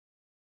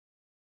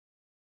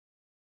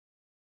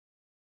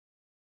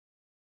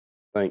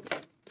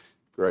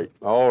Great.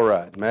 All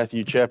right.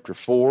 Matthew chapter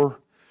 4.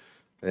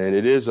 And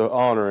it is an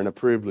honor and a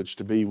privilege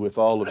to be with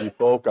all of you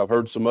folk. I've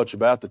heard so much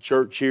about the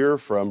church here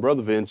from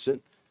Brother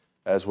Vincent,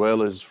 as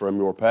well as from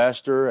your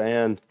pastor,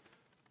 and,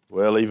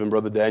 well, even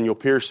Brother Daniel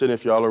Pearson,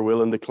 if y'all are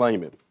willing to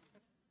claim him.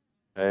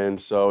 And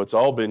so it's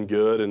all been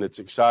good, and it's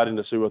exciting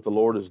to see what the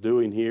Lord is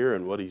doing here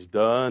and what He's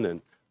done,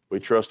 and we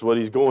trust what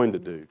He's going to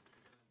do.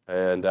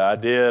 And I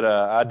did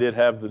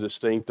have the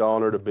distinct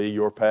honor to be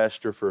your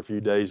pastor for a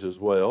few days as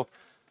well.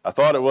 I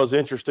thought it was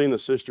interesting, the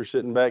sister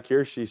sitting back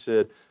here, she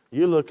said,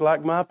 "You look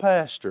like my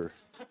pastor,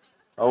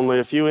 only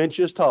a few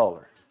inches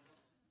taller."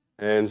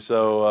 And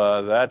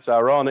so that's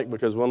ironic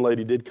because one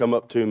lady did come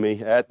up to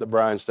me at the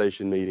Bryan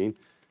Station meeting,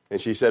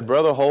 and she said,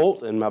 "Brother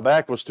Holt," and my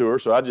back was to her,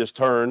 so I just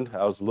turned.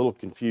 I was a little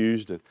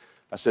confused, and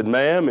I said,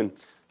 "Ma'am," and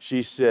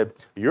she said,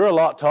 "You're a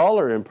lot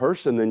taller in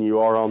person than you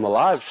are on the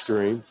live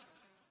stream."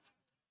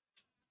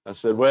 I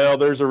said, "Well,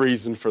 there's a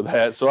reason for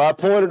that." So I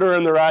pointed her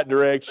in the right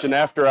direction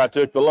after I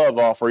took the love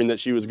offering that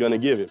she was going to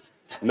give him.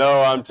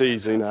 No, I'm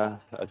teasing. I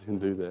didn't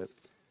do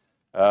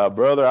that.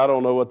 Brother, I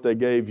don't know what they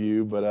gave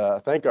you, but I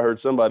think I heard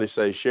somebody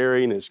say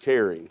sharing is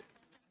caring.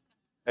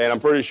 And I'm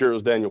pretty sure it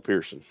was Daniel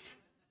Pearson.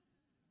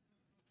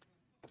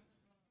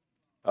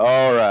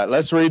 All right,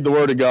 let's read the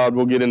Word of God.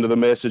 We'll get into the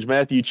message.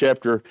 Matthew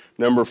chapter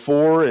number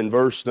 4 and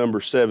verse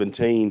number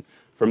 17.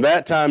 From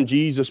that time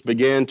Jesus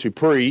began to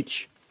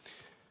preach.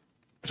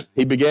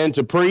 He began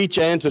to preach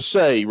and to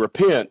say,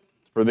 "Repent,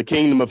 for the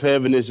kingdom of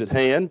heaven is at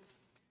hand."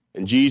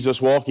 And Jesus,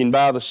 walking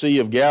by the Sea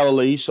of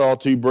Galilee, saw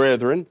two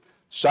brethren,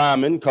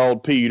 Simon,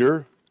 called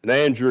Peter, and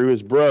Andrew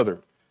his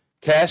brother,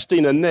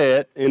 casting a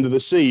net into the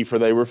sea, for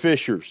they were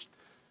fishers.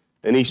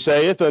 And he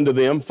saith unto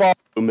them, "Follow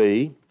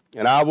me,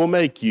 and I will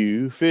make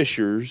you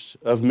fishers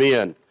of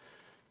men."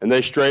 And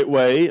they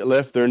straightway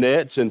left their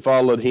nets and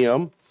followed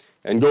him.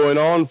 And going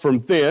on from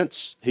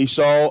thence, he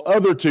saw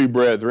other two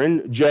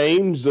brethren,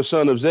 James the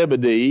son of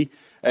Zebedee,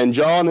 and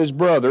John his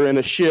brother, in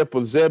a ship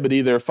with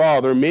Zebedee their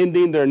father,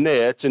 mending their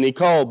nets, and he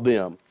called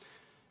them.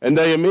 And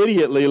they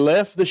immediately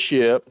left the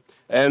ship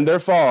and their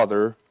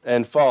father,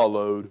 and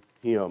followed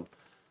him.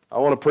 I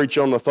want to preach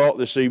on the thought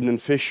this evening,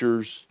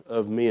 fishers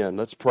of men.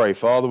 Let's pray.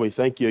 Father, we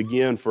thank you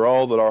again for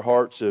all that our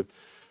hearts have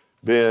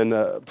been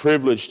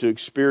privileged to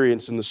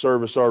experience in the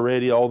service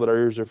already, all that our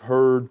ears have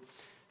heard.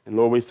 And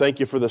Lord, we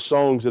thank you for the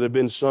songs that have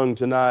been sung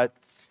tonight.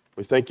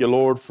 We thank you,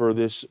 Lord, for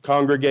this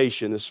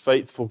congregation, this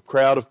faithful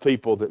crowd of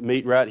people that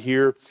meet right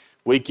here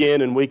week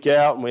in and week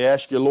out. And we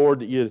ask you,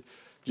 Lord, that you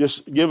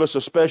just give us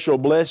a special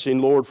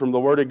blessing, Lord, from the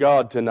Word of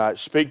God tonight.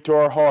 Speak to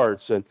our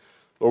hearts. And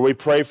Lord, we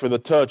pray for the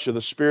touch of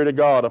the Spirit of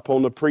God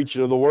upon the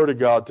preaching of the Word of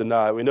God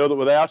tonight. We know that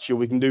without you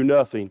we can do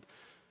nothing.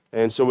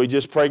 And so we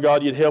just pray,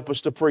 God, you'd help us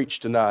to preach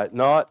tonight,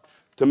 not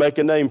to make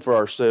a name for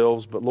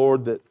ourselves, but,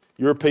 Lord, that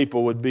your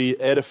people would be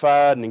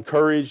edified and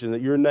encouraged, and that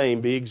your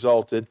name be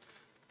exalted.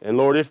 And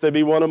Lord, if there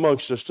be one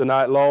amongst us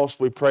tonight lost,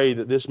 we pray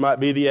that this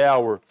might be the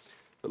hour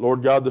that,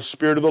 Lord God, the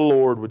Spirit of the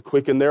Lord would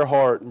quicken their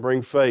heart and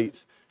bring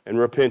faith and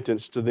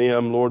repentance to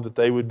them, Lord, that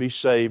they would be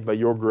saved by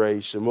your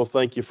grace. And we'll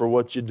thank you for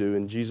what you do.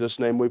 In Jesus'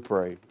 name we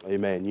pray.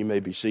 Amen. You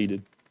may be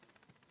seated.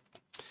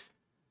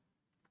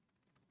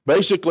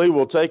 Basically,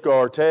 we'll take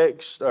our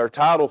text, our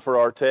title for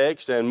our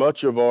text, and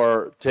much of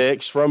our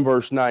text from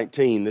verse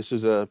 19. This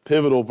is a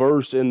pivotal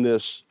verse in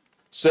this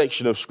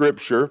section of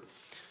Scripture.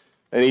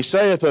 And he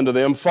saith unto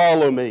them,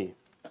 follow me,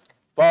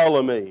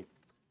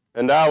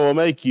 and I will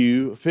make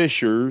you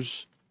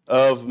fishers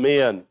of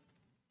men."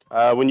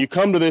 When you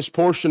come to this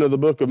portion of the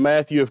book of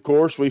Matthew, of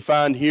course, we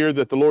find here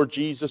that the Lord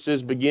Jesus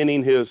is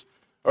beginning his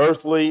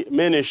earthly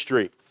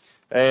ministry.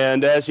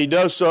 And as he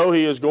does so,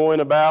 he is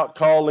going about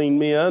calling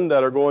men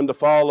that are going to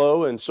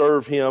follow and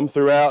serve him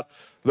throughout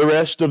the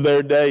rest of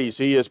their days.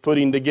 He is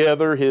putting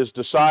together his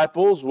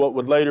disciples, what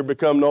would later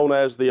become known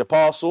as the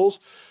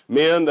apostles,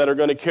 men that are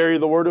going to carry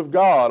the word of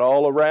God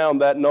all around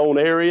that known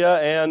area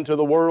and to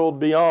the world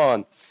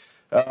beyond.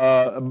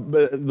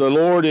 The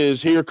Lord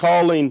is here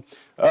calling,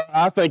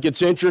 I think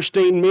it's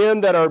interesting, men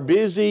that are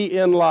busy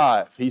in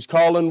life. He's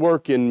calling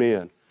working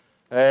men.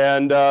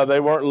 And they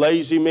weren't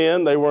lazy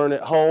men. They weren't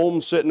at home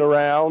sitting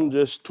around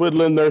just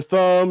twiddling their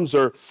thumbs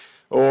or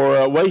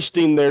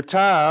wasting their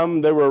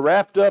time. They were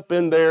wrapped up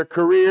in their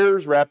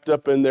careers, wrapped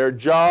up in their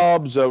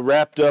jobs,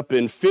 wrapped up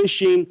in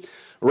fishing,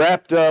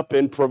 wrapped up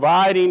in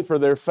providing for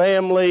their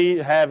family,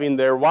 having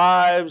their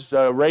wives,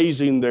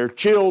 raising their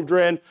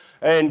children,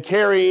 and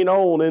carrying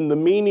on in the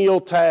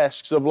menial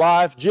tasks of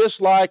life, just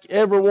like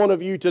every one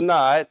of you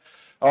tonight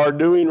are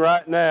doing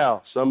right now.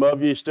 Some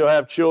of you still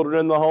have children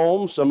in the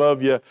home. Some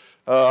of you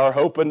are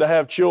hoping to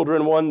have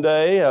children one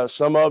day.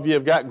 Some of you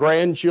have got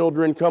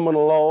grandchildren coming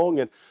along,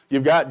 and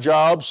you've got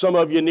jobs. Some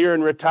of you nearing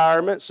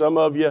retirement. Some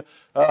of you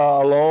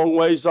a long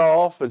ways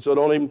off, and so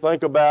don't even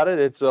think about it.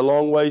 It's a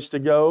long ways to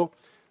go.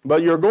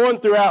 But you're going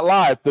throughout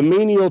life, the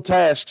menial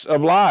tasks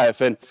of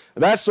life, and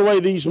that's the way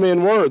these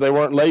men were. They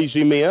weren't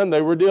lazy men.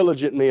 They were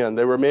diligent men.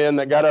 They were men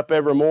that got up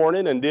every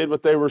morning and did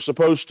what they were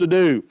supposed to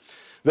do.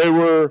 They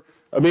were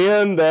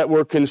men that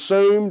were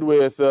consumed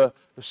with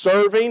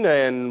serving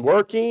and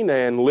working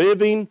and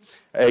living,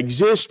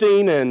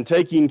 existing and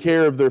taking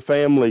care of their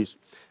families.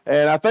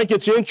 And I think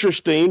it's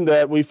interesting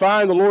that we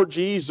find the Lord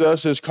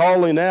Jesus is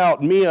calling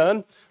out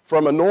men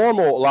from a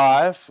normal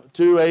life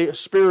to a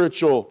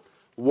spiritual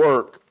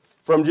work,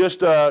 from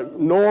just a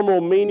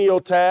normal menial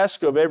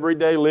task of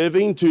everyday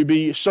living to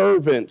be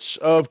servants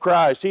of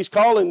Christ. He's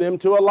calling them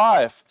to a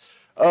life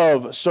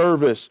of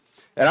service.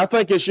 And I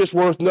think it's just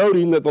worth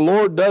noting that the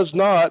Lord does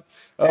not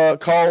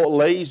call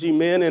lazy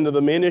men into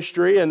the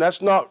ministry, and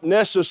that's not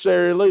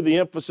necessarily the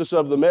emphasis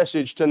of the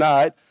message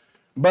tonight.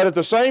 But at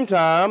the same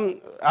time,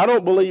 I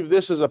don't believe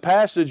this is a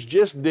passage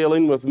just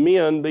dealing with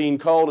men being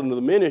called into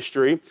the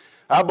ministry.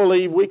 I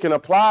believe we can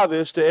apply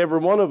this to every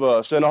one of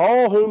us. And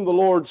all whom the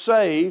Lord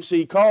saves,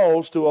 He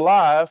calls to a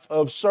life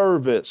of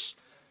service.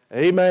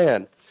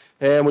 Amen.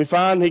 And we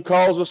find He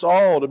calls us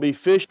all to be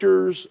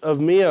fishers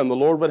of men. The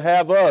Lord would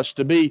have us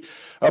to be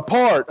a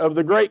part of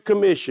the Great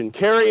Commission,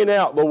 carrying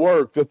out the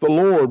work that the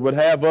Lord would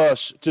have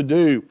us to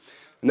do.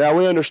 Now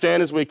we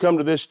understand as we come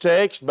to this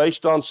text,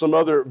 based on some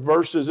other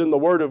verses in the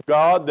Word of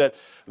God, that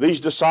these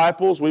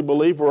disciples, we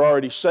believe, were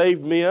already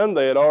saved men.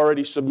 They had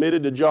already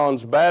submitted to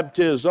John's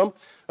baptism.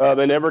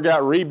 They never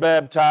got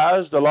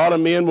rebaptized. A lot of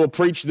men will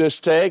preach this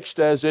text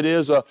as it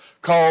is a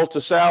call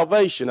to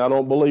salvation. I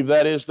don't believe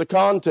that is the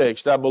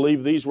context. I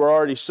believe these were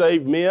already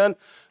saved men.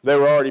 They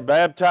were already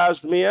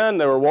baptized men.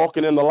 They were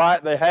walking in the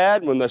light they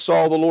had when they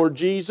saw the Lord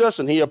Jesus,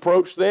 and He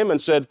approached them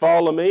and said,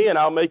 "Follow me, and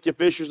I'll make you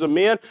fishers of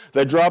men."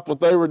 They dropped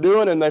what they were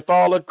doing, and they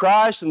followed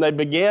Christ, and they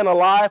began a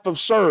life of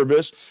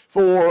service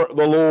for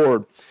the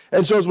Lord.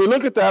 And so as we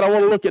look at that, I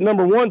want to look at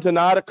number one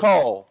tonight, a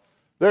call.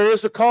 There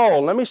is a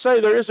call. Let me say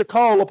there is a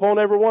call upon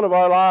every one of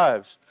our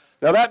lives.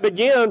 Now that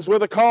begins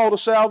with a call to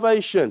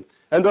salvation.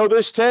 And though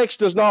this text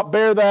does not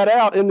bear that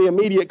out in the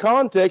immediate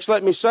context,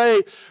 let me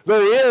say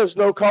there is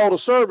no call to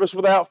service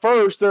without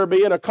first there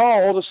being a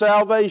call to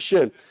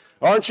salvation.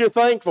 Aren't you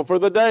thankful for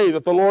the day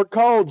that the Lord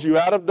called you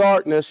out of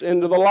darkness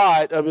into the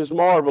light of His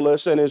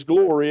marvelous and His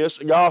glorious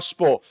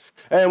gospel?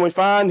 And we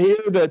find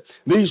here that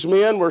these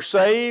men were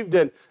saved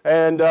and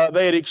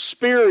they had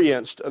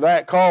experienced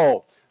that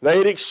call. They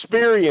had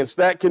experienced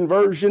that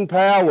conversion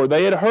power.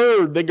 They had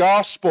heard the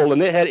gospel, and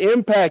it had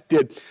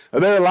impacted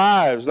their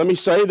lives. Let me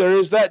say there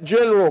is that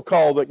general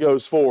call that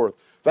goes forth.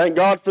 Thank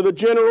God for the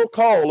general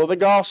call of the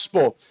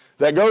gospel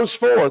that goes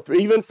forth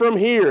even from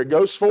here. It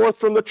goes forth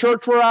from the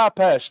church where I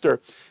pastor.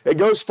 It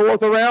goes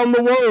forth around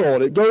the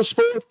world. It goes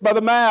forth by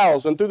the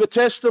mouths and through the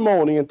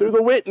testimony and through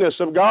the witness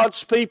of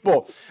God's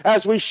people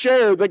as we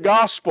share the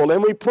gospel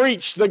and we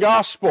preach the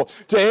gospel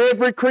to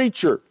every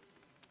creature.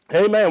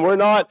 Amen. We're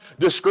not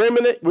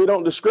discriminate. We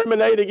don't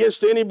discriminate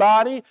against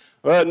anybody,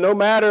 no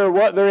matter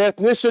what their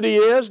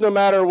ethnicity is, no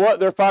matter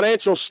what their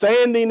financial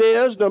standing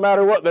is, no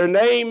matter what their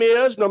name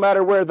is, no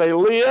matter where they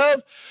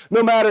live,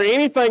 no matter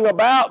anything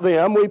about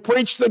them. We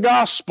preach the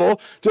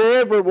gospel to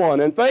everyone.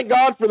 And thank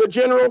God for the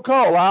general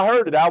call. I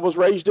heard it. I was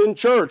raised in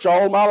church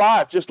all my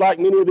life, just like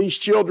many of these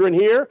children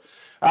here.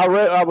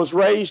 I was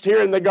raised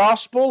here in the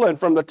gospel, and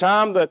from the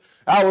time that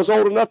I was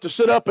old enough to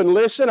sit up and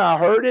listen, I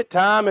heard it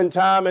time and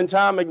time and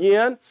time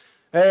again.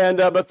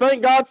 But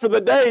thank God for the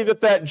day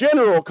that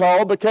general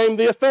call became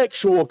the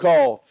effectual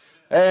call.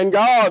 And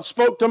God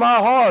spoke to my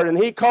heart, and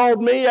He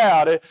called me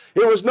out. It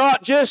was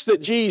not just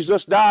that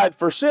Jesus died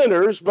for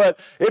sinners, but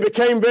it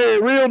became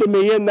very real to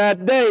me in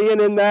that day and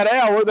in that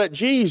hour that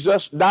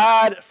Jesus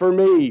died for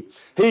me.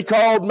 He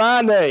called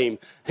my name.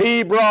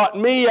 He brought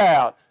me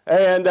out.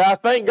 And I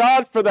thank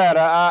God for that.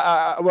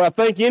 I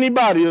think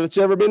anybody that's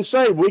ever been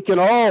saved, we can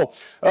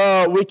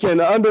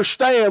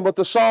understand what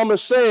the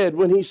psalmist said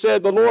when he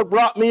said, "The Lord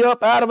brought me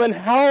up out of an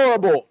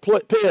horrible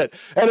pit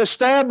and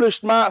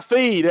established my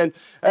feet and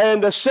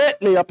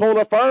set me upon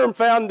a firm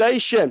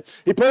foundation.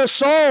 He put a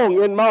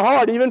song in my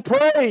heart, even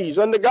praise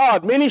unto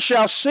God. Many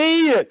shall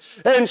see it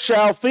and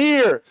shall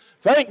fear."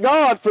 Thank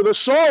God for the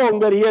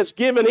song that He has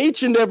given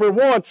each and every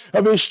one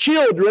of His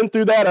children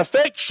through that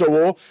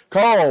effectual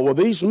call. Well,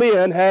 these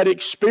men had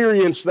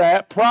experienced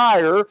that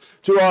prior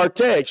to our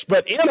text.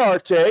 But in our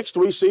text,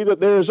 we see that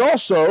there is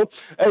also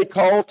a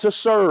call to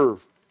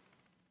serve.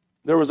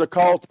 There was a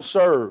call to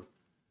serve.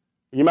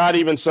 You might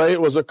even say it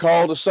was a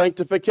call to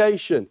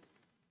sanctification.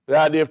 The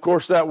idea, of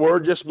course, that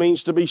word just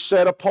means to be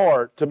set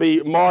apart, to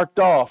be marked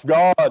off.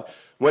 God,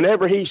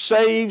 whenever He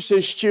saves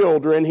His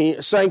children,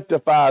 He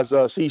sanctifies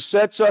us. He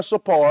sets us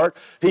apart.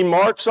 He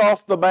marks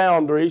off the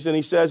boundaries, and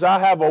He says, "I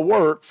have a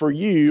work for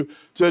you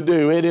to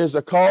do." It is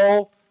a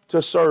call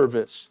to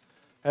service.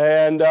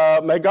 And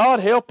may God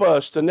help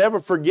us to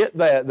never forget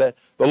that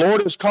the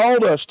Lord has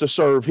called us to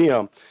serve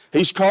Him.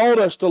 He's called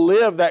us to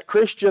live that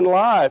Christian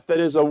life that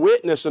is a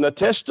witness and a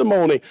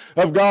testimony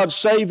of God's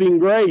saving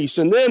grace.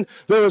 And then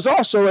there is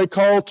also a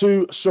call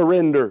to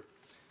surrender.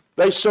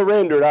 They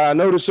surrendered. I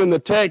notice in the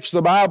text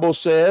the Bible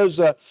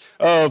says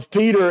of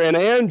Peter and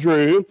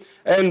Andrew,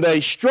 "And they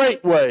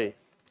straightway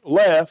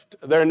left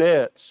their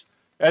nets."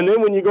 And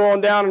then when you go on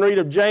down and read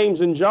of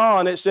James and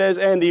John, it says,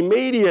 "And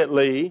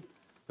immediately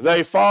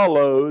they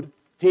followed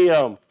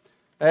Him."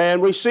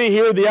 And we see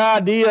here the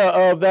idea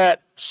of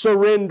that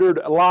surrendered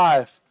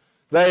life.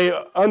 They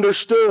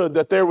understood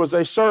that there was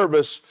a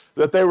service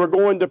that they were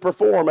going to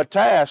perform, a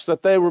task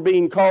that they were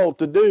being called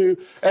to do,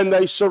 and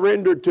they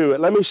surrendered to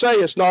it. Let me say,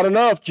 it's not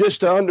enough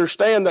just to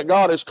understand that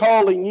God is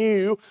calling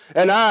you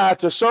and I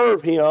to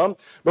serve Him,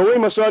 but we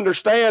must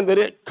understand that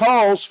it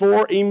calls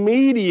for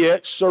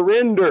immediate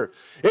surrender.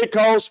 It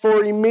calls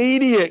for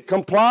immediate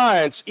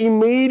compliance,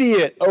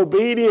 immediate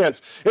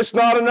obedience. It's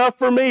not enough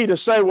for me to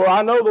say, well,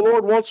 I know the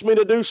Lord wants me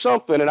to do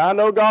something, and I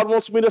know God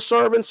wants me to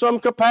serve in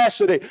some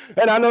capacity,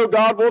 and I know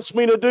God wants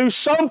me to do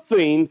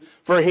something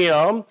for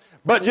Him,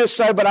 but just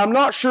say, but I'm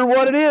not sure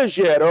what it is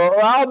yet,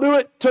 or I'll do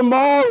it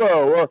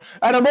tomorrow, or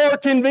at a more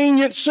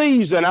convenient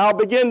season, I'll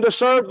begin to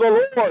serve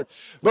the Lord.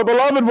 But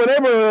beloved,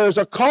 whenever there's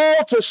a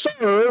call to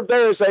serve,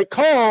 there is a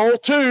call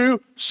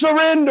to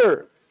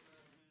surrender.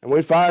 And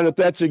we find that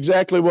that's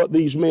exactly what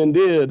these men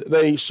did.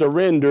 They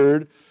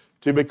surrendered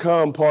to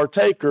become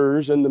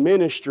partakers in the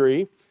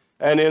ministry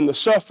and in the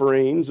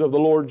sufferings of the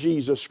Lord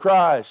Jesus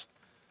Christ.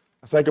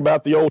 I think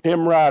about the old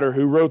hymn writer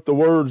who wrote the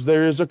words,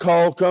 "There is a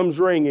call comes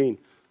ringing,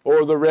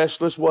 o'er the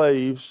restless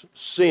waves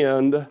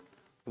send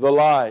the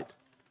light."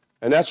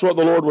 And that's what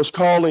the Lord was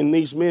calling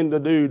these men to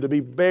do, to be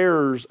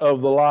bearers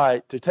of the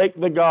light, to take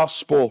the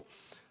gospel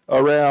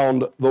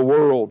around the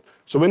world.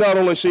 So we not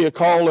only see a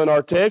call in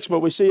our text, but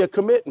we see a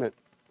commitment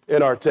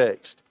in our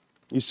text.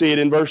 You see it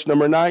in verse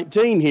number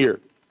 19 here.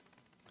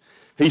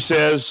 He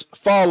says,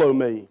 "Follow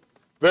me."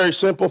 Very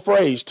simple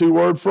phrase,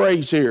 two-word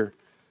phrase here.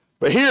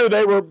 But here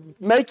they were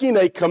making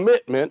a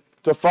commitment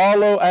to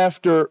follow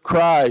after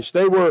Christ.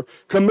 They were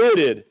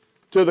committed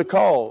to the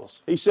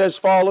cause. He says,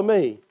 "Follow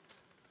me."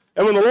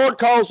 And when the Lord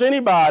calls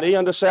anybody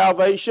unto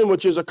salvation,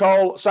 which is a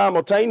call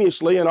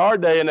simultaneously in our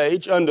day and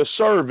age unto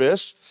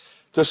service,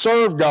 to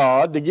serve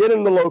God, to get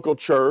in the local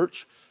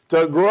church,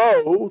 to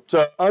grow,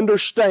 to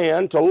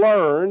understand, to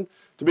learn,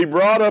 to be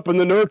brought up in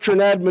the nurture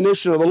and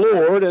admonition of the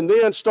Lord, and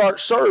then start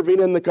serving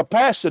in the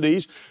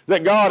capacities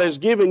that God has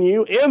given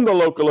you in the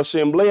local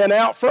assembly and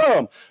out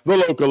from the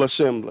local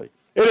assembly.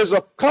 It is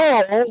a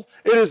call,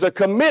 it is a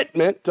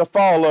commitment to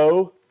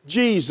follow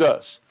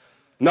Jesus.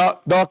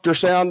 Not doctor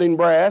sounding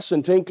brass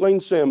and tinkling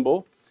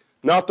cymbal,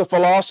 not the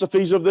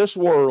philosophies of this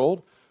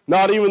world,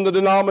 not even the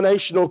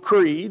denominational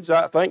creeds.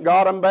 Thank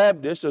God I'm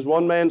Baptist. As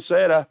one man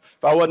said,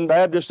 if I wasn't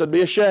Baptist, I'd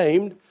be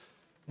ashamed.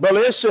 But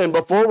listen,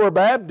 before we're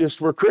Baptists,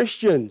 we're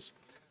Christians.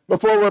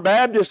 Before we're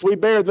Baptists, we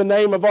bear the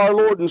name of our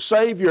Lord and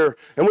Savior,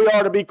 and we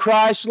are to be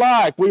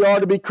Christ-like. We are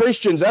to be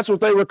Christians. That's what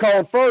they were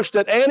called first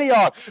at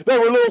Antioch. They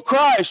were little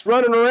Christ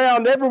running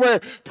around everywhere,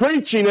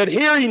 preaching,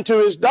 adhering to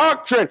His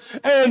doctrine,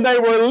 and they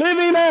were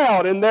living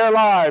out in their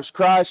lives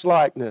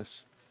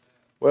Christ-likeness.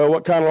 Well,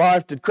 what kind of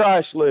life did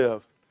Christ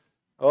live?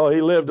 Oh,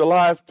 He lived a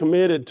life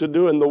committed to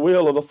doing the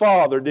will of the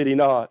Father, did He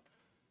not?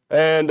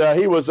 And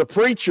He was a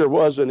preacher,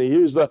 wasn't He? He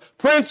was the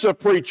prince of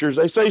preachers.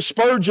 They say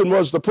Spurgeon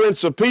was the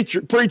prince of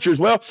preachers.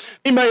 Well,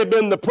 he may have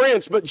been the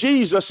prince, but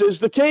Jesus is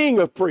the king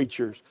of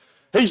preachers.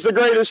 He's the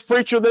greatest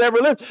preacher that ever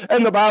lived.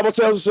 And the Bible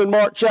tells us in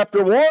Mark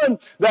chapter 1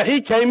 that He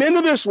came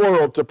into this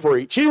world to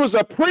preach. He was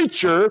a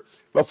preacher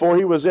before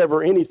He was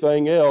ever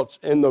anything else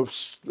in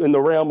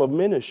the realm of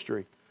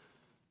ministry.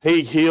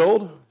 He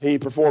healed. He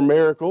performed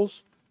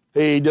miracles.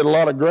 He did a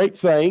lot of great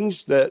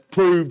things that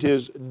proved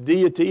His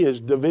deity, His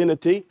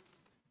divinity,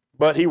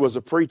 but He was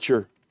a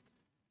preacher.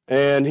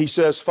 And He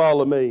says,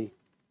 "Follow me."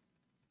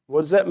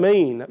 What does that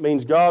mean? That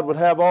means God would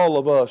have all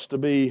of us to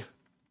be,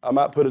 I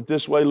might put it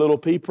this way, little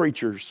p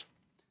preachers.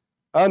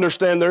 I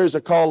understand there is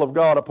a call of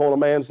God upon a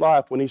man's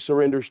life when he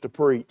surrenders to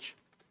preach.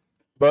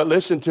 But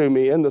listen to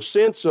me, in the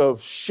sense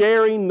of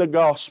sharing the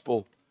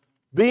gospel,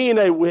 being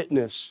a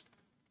witness,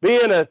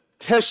 being a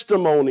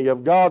testimony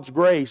of God's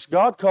grace,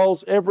 God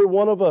calls every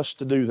one of us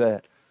to do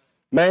that.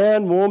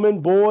 Man,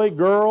 woman, boy,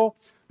 girl,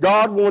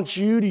 God wants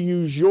you to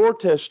use your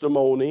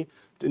testimony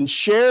and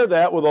share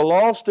that with a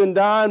lost and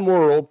dying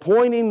world,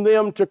 pointing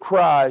them to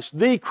Christ,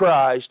 the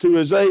Christ who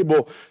is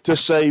able to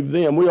save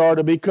them. We are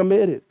to be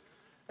committed.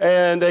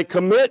 And a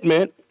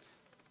commitment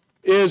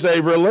is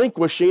a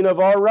relinquishing of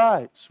our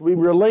rights. We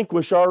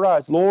relinquish our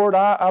rights. Lord,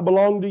 I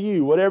belong to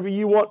You. Whatever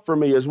You want from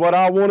me is what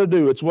I want to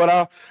do. It's what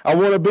I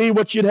want to be,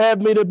 what You'd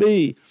have me to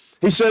be.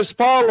 He says,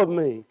 "Follow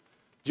me."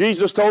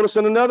 Jesus told us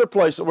in another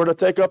place that we're to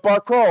take up our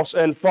cross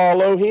and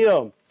follow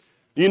Him.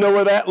 Do you know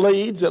where that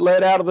leads? It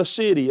led out of the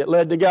city. It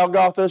led to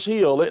Golgotha's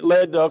hill. It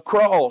led to a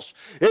cross.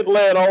 It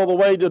led all the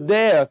way to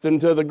death and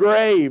to the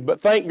grave.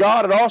 But thank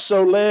God it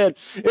also led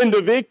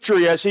into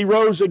victory as He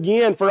rose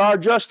again for our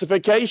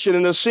justification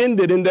and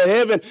ascended into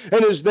heaven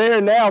and is there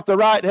now at the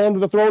right hand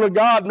of the throne of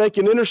God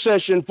making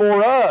intercession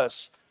for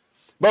us.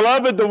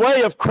 Beloved, the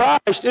way of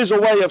Christ is a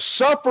way of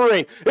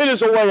suffering. It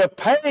is a way of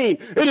pain.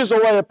 It is a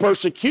way of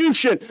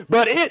persecution.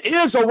 But it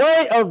is a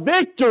way of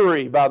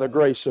victory by the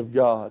grace of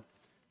God.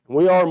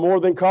 We are more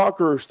than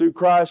conquerors through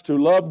Christ who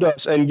loved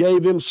us and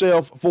gave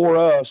Himself for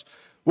us.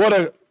 What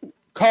a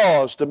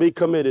cause to be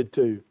committed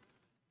to.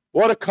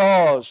 What a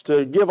cause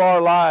to give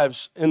our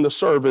lives in the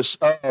service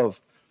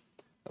of.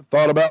 I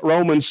thought about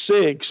Romans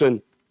 6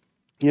 and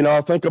You know,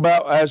 I think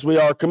about as we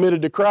are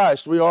committed to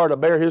Christ, we are to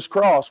bear His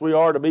cross. We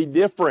are to be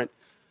different.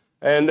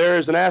 And there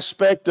is an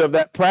aspect of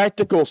that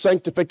practical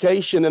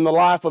sanctification in the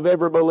life of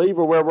every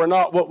believer where we're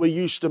not what we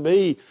used to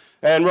be.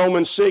 And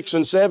Romans 6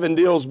 and 7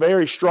 deals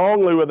very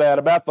strongly with that,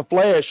 about the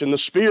flesh and the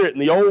spirit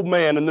and the old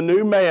man and the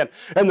new man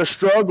and the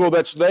struggle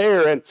that's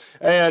there,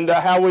 and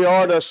how we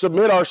are to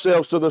submit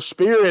ourselves to the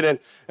Spirit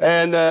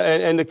and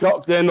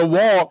to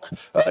walk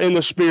in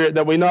the Spirit,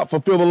 that we not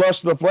fulfill the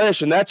lust of the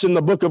flesh. And that's in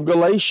the book of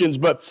Galatians.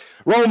 But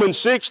Romans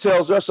 6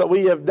 tells us that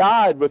we have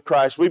died with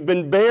Christ. We've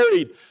been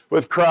buried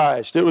with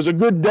Christ. It was a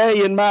good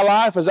day in my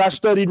life as I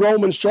studied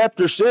Romans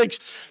chapter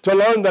 6 to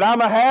learn that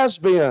I'm a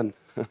has-been.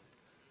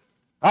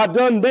 I've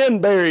done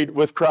been buried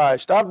with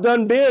Christ. I've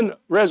done been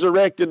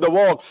resurrected to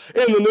walk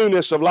in the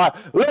newness of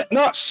life. Let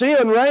not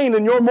sin reign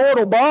in your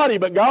mortal body,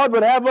 but God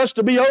would have us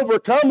to be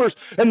overcomers,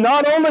 and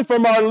not only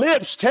from our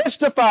lips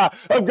testify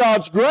of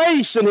God's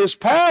grace and His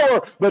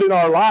power, but in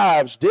our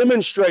lives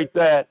demonstrate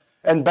that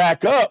and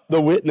back up the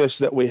witness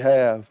that we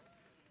have.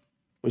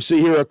 We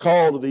see here a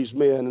call to these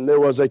men, and there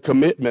was a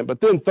commitment.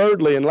 But then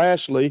thirdly and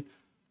lastly,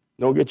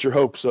 don't get your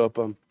hopes up.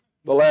 The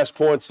last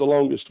point's the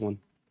longest one.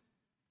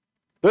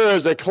 There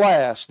is a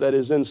class that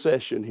is in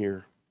session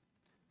here.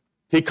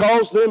 He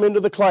calls them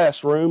into the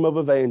classroom of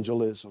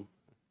evangelism.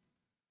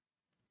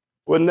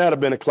 Wouldn't that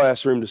have been a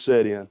classroom to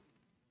sit in?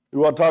 You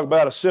want to talk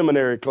about a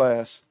seminary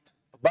class,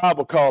 a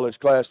Bible college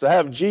class, to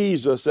have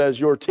Jesus as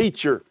your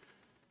teacher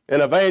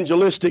in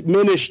evangelistic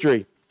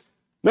ministry.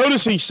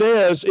 Notice he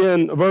says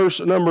in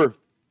verse number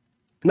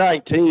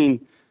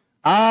 19,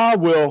 I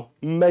will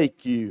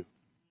make you.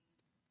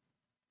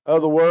 In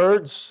other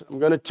words, I'm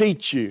going to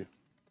teach you.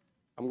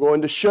 I'm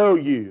going to show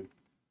you.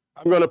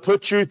 I'm going to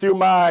put you through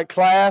my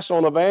class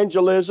on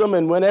evangelism,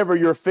 and whenever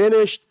you're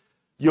finished,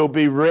 you'll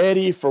be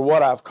ready for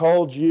what I've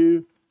called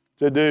you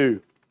to do.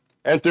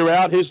 And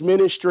throughout His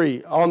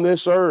ministry on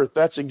this earth,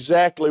 that's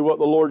exactly what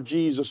the Lord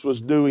Jesus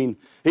was doing.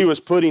 He was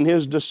putting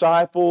His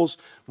disciples,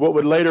 what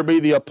would later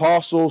be the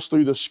apostles,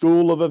 through the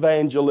school of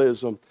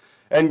evangelism.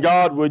 And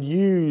God would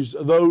use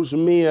those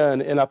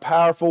men in a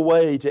powerful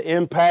way to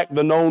impact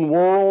the known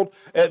world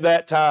at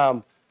that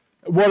time.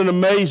 What an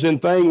amazing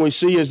thing we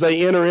see as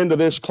they enter into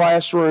this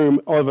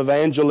classroom of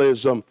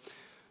evangelism.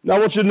 Now I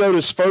want you to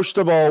notice, first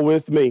of all,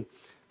 with me,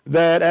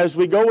 that as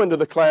we go into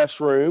the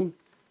classroom,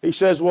 he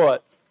says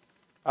what?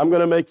 I'm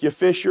going to make you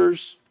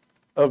fishers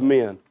of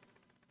men.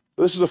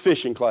 This is a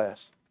fishing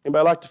class.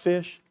 Anybody like to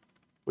fish?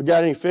 We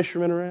got any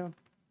fishermen around?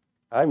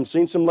 I haven't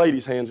seen some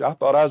ladies' hands. I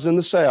thought I was in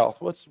the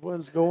South. What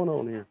is going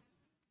on here?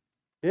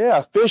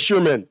 Yeah,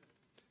 fishermen.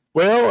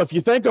 Well, if you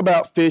think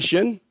about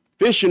fishing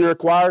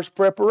requires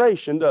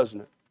preparation,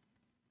 doesn't it?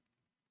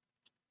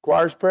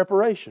 Requires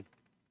preparation.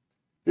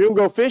 If you're going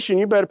to go fishing,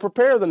 you better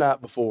prepare the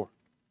night before.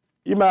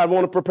 You might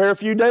want to prepare a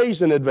few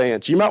days in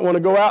advance. You might want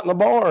to go out in the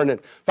barn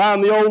and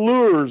find the old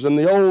lures and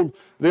the old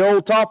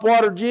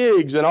topwater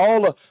jigs and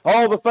all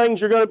the things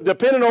you're going to,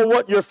 depending on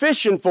what you're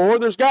fishing for,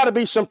 there's got to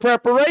be some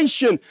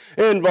preparation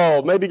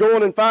involved. Maybe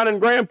going and finding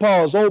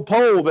Grandpa's old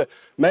pole that,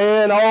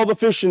 man, all the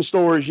fishing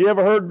stories you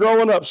ever heard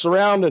growing up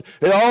surrounded,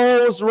 it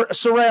all was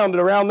surrounded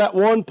around that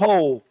one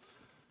pole.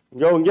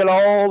 Go and get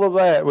all of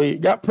that. We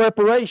got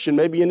preparation.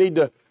 Maybe you need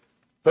to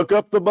hook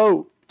up the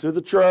boat to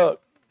the truck.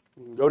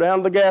 Go down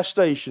to the gas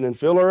station and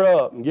fill her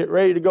up and get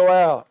ready to go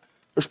out.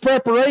 There's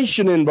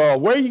preparation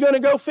involved. Where are you going to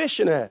go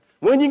fishing at?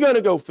 When are you going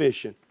to go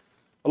fishing?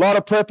 A lot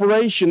of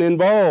preparation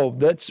involved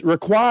that's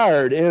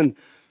required in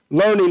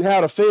learning how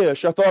to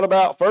fish. I thought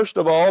about, first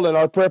of all, in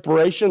our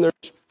preparation,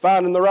 there's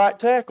finding the right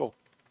tackle.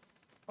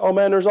 Oh,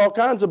 man, there's all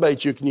kinds of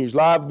baits you can use.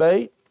 Live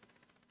bait.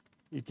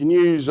 You can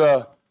use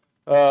all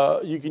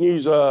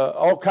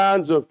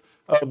kinds of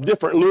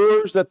different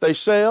lures that they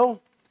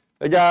sell.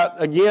 They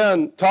got,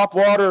 again,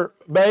 topwater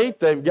bait.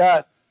 They've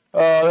got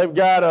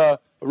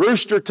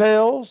rooster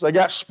tails. They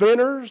got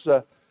spinners.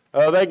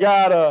 They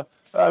got,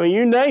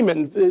 you name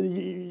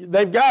it.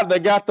 They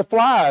got the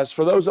flies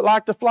for those that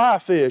like to fly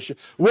fish.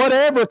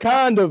 Whatever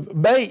kind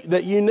of bait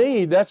that you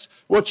need, that's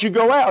what you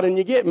go out and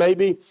you get.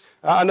 Maybe,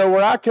 I know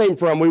where I came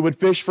from, we would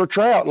fish for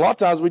trout. A lot of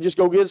times we just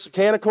go get us a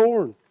can of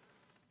corn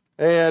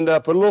and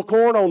put a little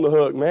corn on the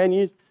hook. Man,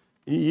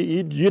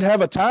 you'd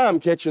have a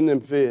time catching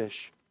them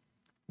fish.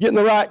 Getting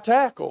the right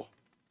tackle.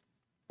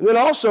 And then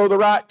also the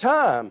right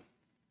time.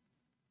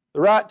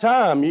 The right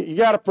time. You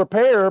got to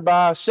prepare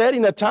by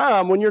setting a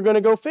time when you're going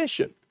to go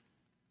fishing.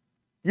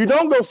 You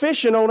don't go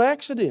fishing on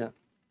accident.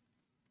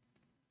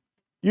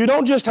 You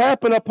don't just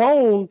happen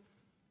upon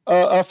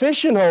a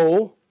fishing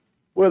hole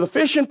with a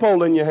fishing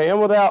pole in your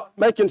hand without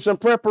making some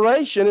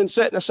preparation and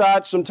setting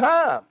aside some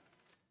time.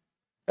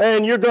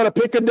 And you're going to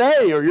pick a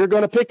day or you're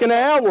going to pick an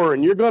hour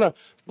and you're going to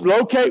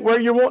locate where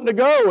you're wanting to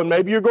go. And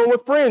maybe you're going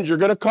with friends. You're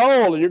going to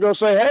call and you're going to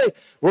say, hey,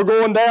 we're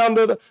going down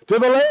to the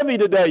levee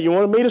today. You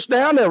want to meet us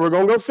down there? We're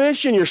going to go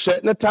fishing. You're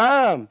setting a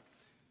time.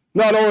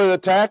 Not only the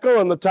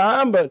tackle and the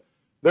time, but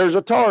there's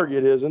a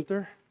target, isn't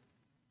there?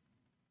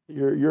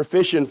 You're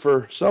fishing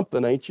for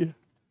something, ain't you?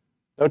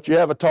 Don't you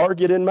have a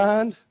target in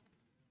mind?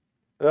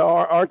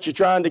 Aren't you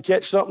trying to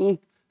catch something?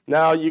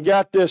 Now, you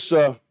got this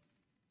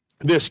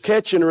this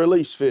catch and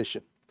release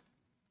fishing.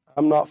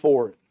 I'm not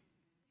for it.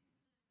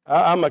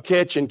 I'm a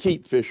catch and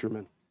keep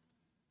fisherman.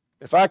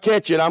 If I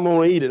catch it, I'm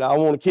going to eat it. I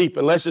want to keep it,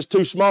 unless it's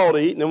too small to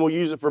eat, and then we'll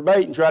use it for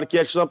bait and try to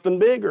catch something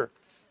bigger.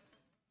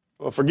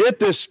 Well, forget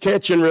this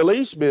catch and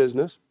release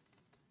business.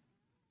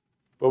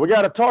 But we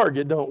got a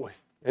target, don't we?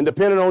 And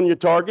depending on your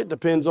target,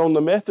 depends on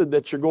the method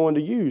that you're going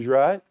to use,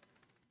 right?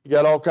 You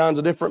got all kinds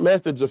of different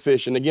methods of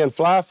fishing. Again,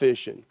 fly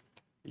fishing.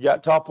 You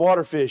got top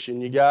water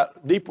fishing. You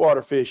got deep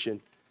water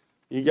fishing.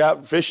 You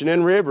got fishing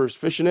in rivers,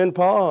 fishing in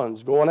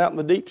ponds, going out in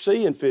the deep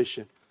sea and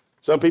fishing.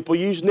 Some people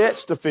use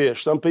nets to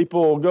fish. Some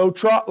people go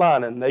trot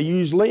lining. They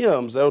use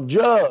limbs. They'll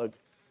jug.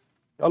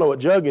 Y'all know what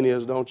jugging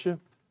is, don't you?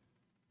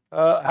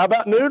 How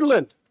about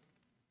noodling?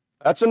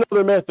 That's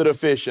another method of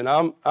fishing.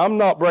 I'm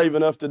not brave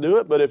enough to do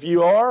it, but if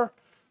you are,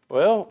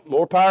 well,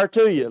 more power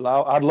to you.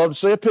 I'd love to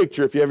see a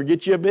picture if you ever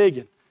get you a big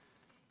one.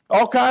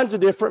 All kinds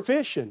of different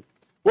fishing.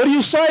 What are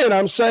you saying?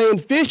 I'm saying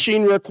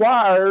fishing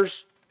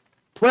requires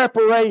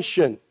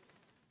preparation.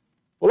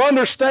 Well,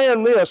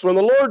 understand this. When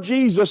the Lord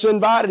Jesus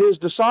invited His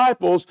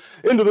disciples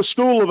into the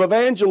school of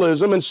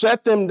evangelism and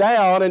set them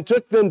down and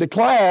took them to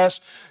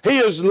class, He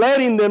is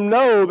letting them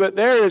know that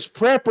there is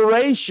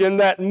preparation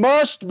that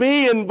must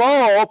be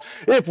involved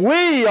if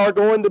we are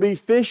going to be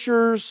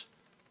fishers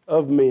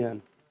of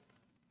men.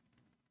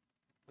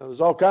 Now,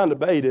 there's all kinds of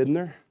bait, isn't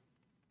there?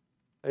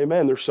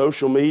 Amen. There's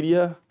social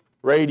media,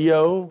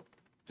 radio,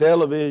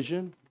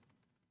 television.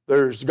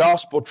 There's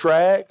gospel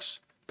tracts,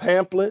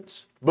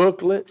 pamphlets,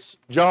 booklets,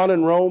 John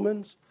and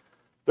Romans.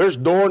 There's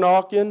door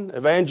knocking,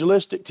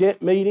 evangelistic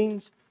tent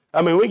meetings.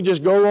 I mean, we can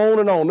just go on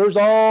and on. There's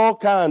all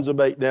kinds of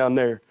bait down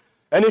there.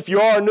 And if you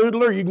are a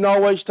noodler, you can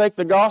always take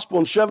the gospel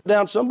and shove it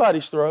down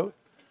somebody's throat.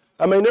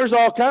 I mean, there's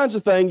all kinds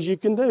of things you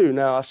can do.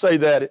 Now, I say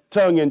that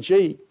tongue in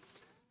cheek.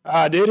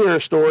 I did hear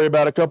a story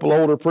about a couple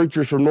older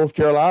preachers from North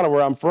Carolina,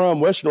 where I'm from,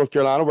 West North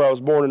Carolina, where I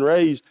was born and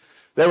raised.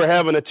 They were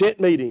having a tent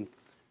meeting.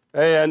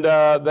 And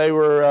they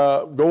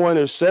were going,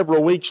 it was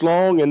several weeks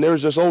long, and there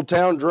was this old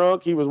town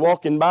drunk. He was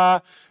walking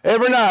by.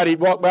 Every night he'd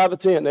walk by the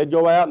tent, and they'd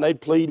go out and they'd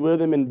plead with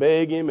him and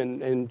beg him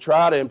and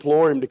try to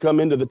implore him to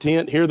come into the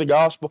tent, hear the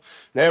gospel.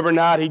 And every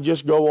night he'd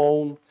just go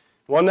on.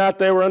 One night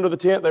they were under the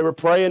tent. They were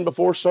praying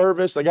before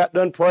service. They got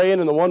done praying,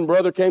 and the one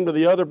brother came to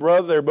the other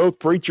brother. They were both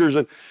preachers,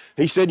 and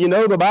he said, you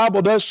know, the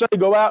Bible does say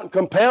go out and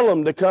compel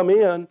them to come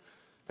in.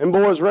 And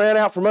boys ran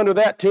out from under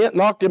that tent,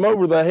 knocked him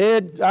over the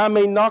head. I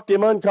mean, knocked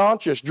him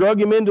unconscious,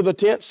 drug him into the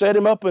tent, set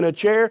him up in a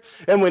chair.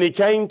 And when he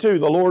came to,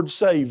 the Lord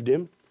saved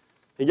him.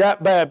 He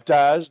got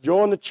baptized,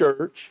 joined the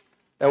church,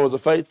 and was a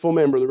faithful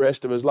member the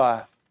rest of his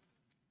life.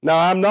 Now,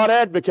 I'm not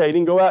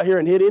advocating go out here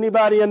and hit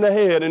anybody in the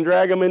head and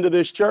drag them into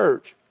this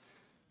church.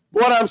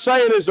 What I'm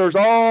saying is there's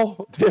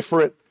all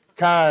different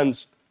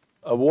kinds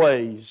of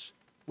ways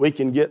we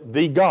can get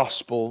the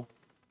gospel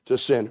to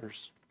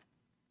sinners.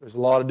 There's a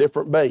lot of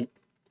different bait.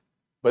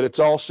 But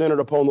it's all centered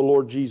upon the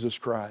Lord Jesus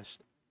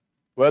Christ.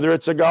 Whether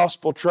it's a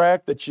gospel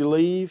tract that you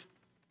leave,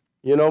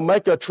 you know,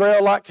 make a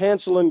trail like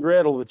Hansel and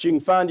Gretel that you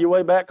can find your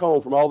way back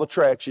home from all the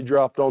tracks you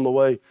dropped on the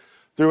way.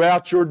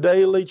 Throughout your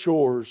daily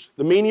chores,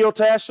 the menial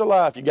tasks of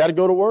life, you got to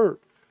go to work.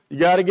 You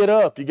got to get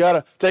up. You got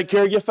to take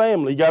care of your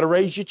family. You got to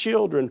raise your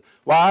children.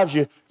 Wives,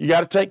 you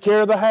got to take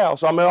care of the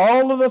house. I mean,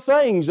 all of the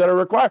things that are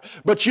required.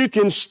 But you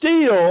can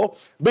still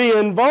be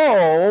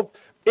involved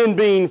in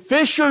being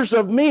fishers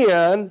of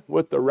men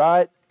with the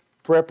right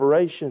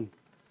preparation.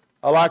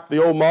 I like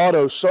the old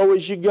motto, sow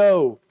as you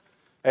go.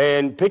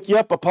 And pick you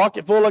up a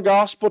pocket full of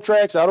gospel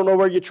tracts. I don't know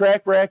where your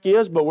tract rack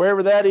is, but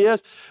wherever that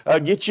is,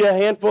 get you a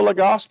handful of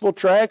gospel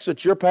tracts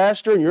that your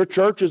pastor and your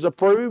church has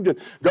approved, and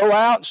go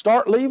out and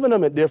start leaving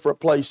them at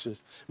different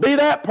places. Be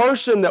that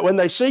person that when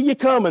they see you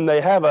coming,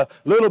 they have a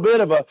little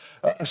bit of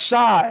a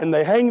sigh and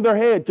they hang their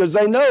head because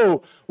they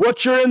know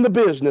what you're in the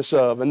business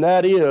of, and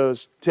that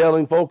is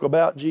telling folk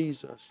about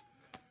Jesus.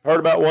 Heard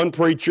about one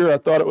preacher. I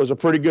thought it was a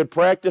pretty good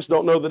practice.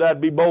 Don't know that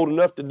I'd be bold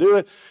enough to do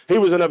it. He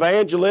was an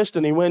evangelist,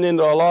 and he went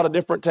into a lot of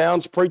different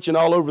towns preaching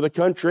all over the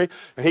country.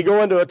 And he'd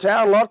go into a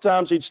town. A lot of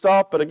times he'd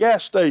stop at a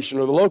gas station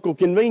or the local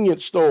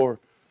convenience store.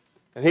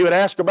 And he would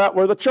ask about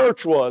where the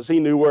church was. He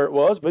knew where it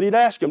was, but he'd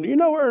ask him, do you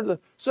know where the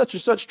such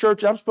and such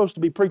church? I'm supposed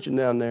to be preaching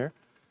down there.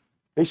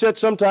 He said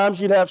sometimes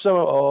you'd have some,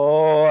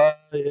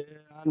 yeah,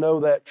 I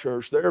know that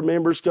church. There are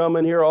members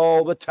coming here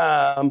all the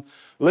time,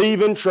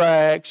 leaving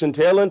tracts and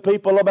telling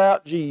people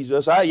about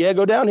Jesus.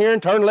 Go down here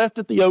and turn left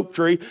at the oak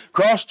tree,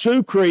 cross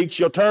 2 creeks,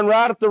 you'll turn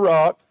right at the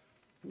rock.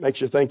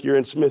 Makes you think you're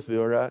in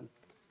Smithville, right?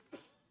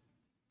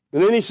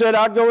 And then he said,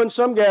 I'd go in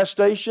some gas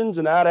stations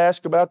and I'd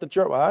ask about the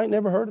church. Well, I ain't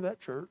never heard of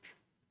that church.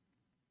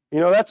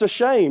 You know, that's a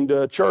shame.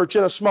 A church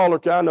in a smaller,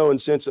 I know in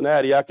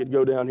Cincinnati, I could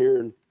go down here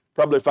and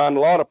probably find a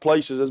lot of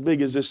places as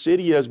big as this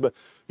city is, but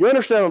you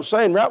understand what I'm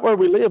saying? Right where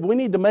we live, we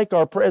need to make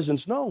our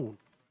presence known.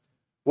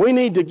 We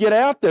need to get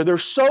out there.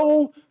 There's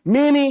so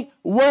many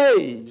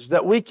ways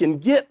that we can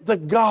get the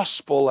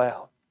gospel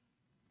out.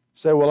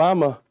 Say, well,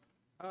 I'm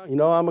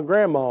a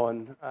grandma,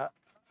 and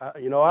I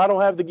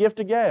don't have the gift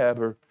of gab,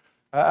 or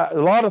a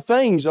lot of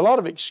things, a lot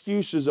of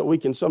excuses that we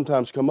can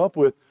sometimes come up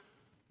with.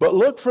 But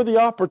look for the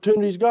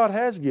opportunities God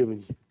has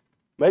given you.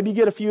 Maybe you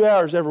get a few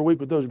hours every week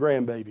with those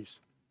grandbabies.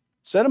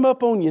 Set them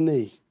up on your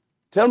knee.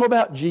 Tell them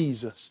about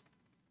Jesus.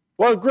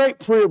 What a great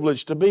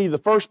privilege to be the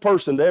first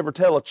person to ever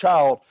tell a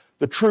child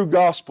the true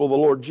gospel of the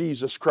Lord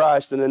Jesus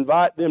Christ and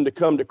invite them to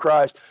come to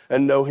Christ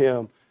and know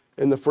Him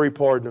in the free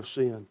pardon of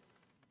sin.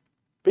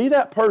 Be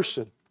that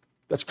person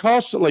that's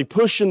constantly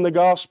pushing the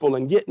gospel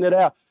and getting it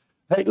out.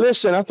 Hey,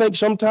 listen, I think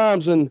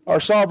sometimes in our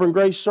Sovereign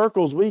Grace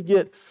circles, we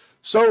get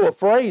so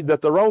afraid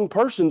that the wrong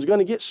person's going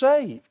to get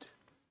saved.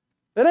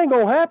 That ain't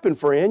going to happen,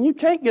 friend. You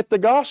can't get the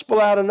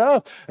gospel out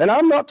enough. And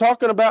I'm not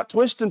talking about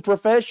twisting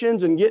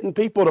professions and getting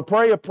people to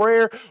pray a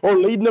prayer or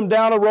leading them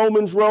down a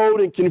Romans road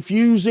and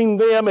confusing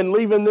them and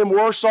leaving them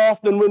worse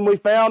off than when we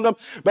found them.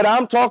 But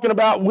I'm talking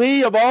about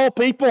we, of all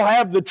people,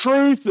 have the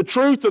truth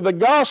of the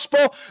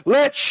gospel.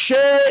 Let's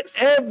share it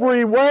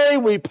every way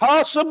we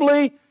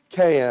possibly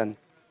can.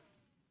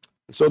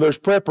 So there's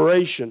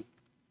preparation.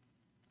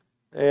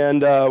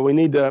 And we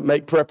need to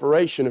make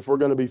preparation if we're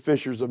going to be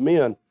fishers of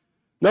men.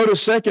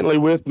 Notice, secondly,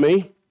 with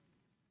me,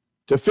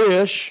 to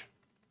fish,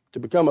 to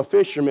become a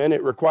fisherman,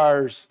 it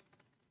requires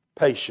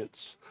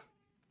patience.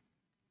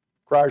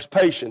 Requires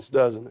patience,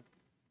 doesn't it?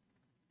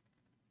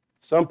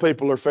 Some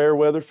people are fair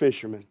weather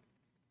fishermen.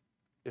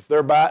 If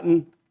they're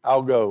biting,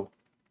 I'll go.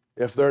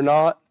 If they're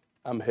not,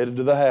 I'm headed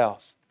to the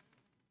house.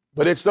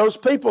 But it's those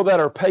people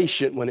that are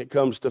patient when it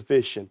comes to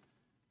fishing.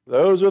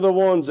 Those are the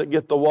ones that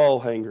get the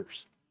wall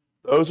hangers.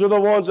 Those are the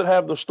ones that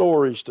have the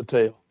stories to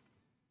tell.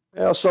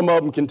 Well, some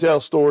of them can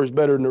tell stories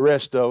better than the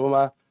rest of them.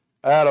 I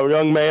had a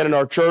young man in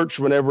our church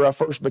whenever I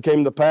first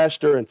became the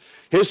pastor, and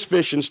his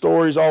fishing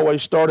stories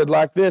always started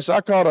like this.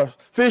 I caught a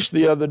fish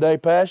the other day,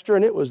 Pastor,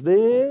 and it was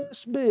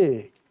this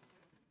big.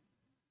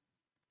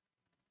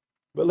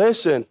 But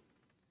listen,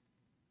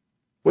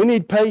 we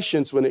need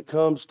patience when it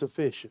comes to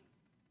fishing.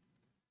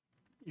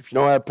 If you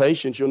don't have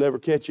patience, you'll never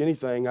catch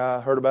anything.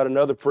 I heard about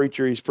another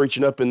preacher. He's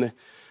preaching up in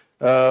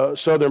the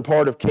southern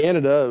part of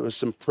Canada. It was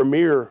some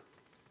premier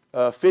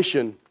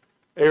fishing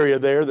area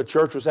there. The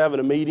church was having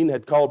a meeting,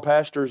 had called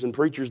pastors and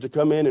preachers to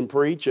come in and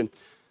preach, and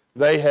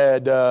they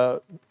had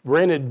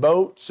rented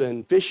boats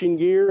and fishing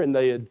gear, and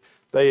they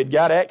had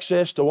got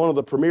access to one of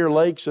the premier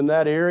lakes in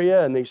that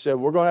area, and they said,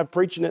 we're going to have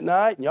preaching at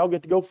night, and y'all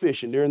get to go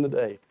fishing during the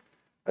day.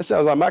 That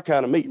sounds like my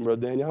kind of meeting,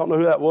 Brother Daniel. I don't know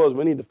who that was.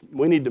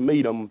 We need to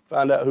meet them,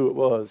 find out who it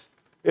was,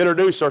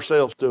 introduce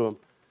ourselves to them.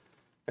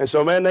 And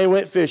so, man, they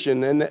went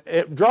fishing, and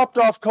it dropped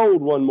off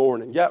cold one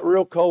morning. Got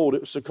real cold.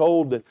 It was so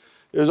cold that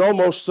it was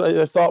almost,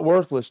 they thought,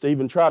 worthless to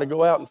even try to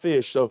go out and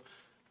fish. So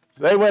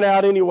they went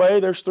out anyway.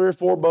 There's 3 or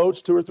 4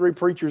 boats, 2 or 3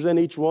 preachers in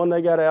each one.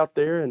 They got out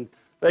there, and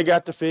they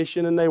got to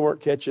fishing, and they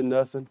weren't catching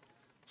nothing.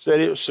 Said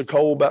it was so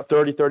cold, about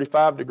 30,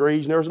 35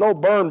 degrees, and there was an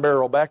old burn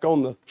barrel back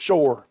on the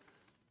shore.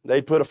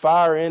 They'd put a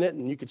fire in it,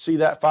 and you could see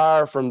that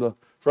fire from the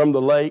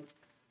lake.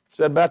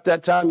 Said about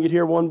that time, you'd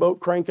hear one boat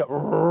crank up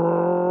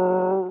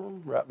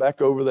right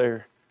back over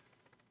there.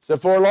 So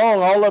for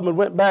long, all of them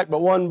went back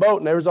but one boat,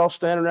 and they was all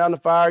standing around the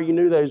fire. You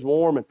knew they was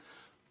warm. And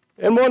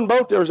in one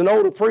boat, there was an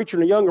older preacher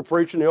and a younger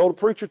preacher, and the older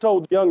preacher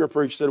told the younger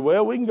preacher, said,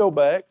 well, we can go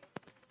back.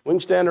 We can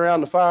stand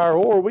around the fire,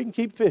 or we can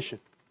keep fishing.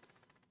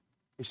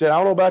 He said, I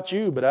don't know about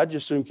you, but I'd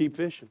just soon keep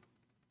fishing.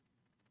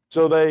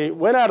 So they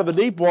went out of the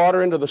deep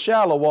water into the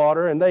shallow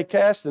water, and they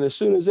cast, and as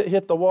soon as it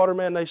hit the water,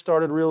 man, they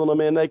started reeling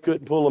them in. They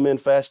couldn't pull them in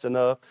fast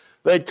enough.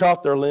 They'd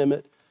caught their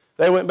limit.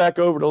 They went back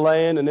over to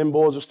land, and them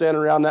boys were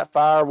standing around that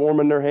fire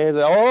warming their hands.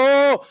 They,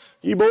 oh,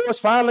 you boys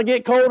finally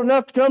get cold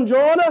enough to come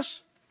join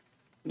us?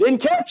 Didn't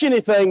catch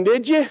anything,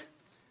 did you?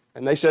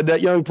 And they said that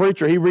young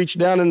preacher, he reached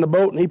down in the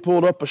boat, and he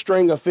pulled up a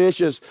string of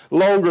fishes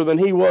longer than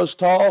he was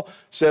tall.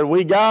 Said,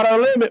 we got our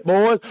limit,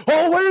 boys.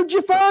 Oh, where'd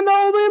you find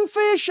all them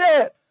fish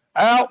at?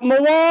 Out in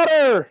the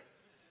water.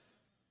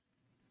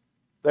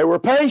 They were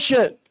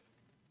patient.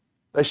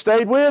 They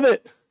stayed with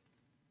it,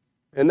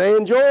 and they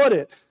enjoyed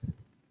it.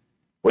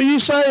 What are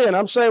you saying?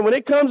 I'm saying when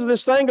it comes to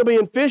this thing of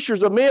being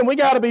fishers of men, we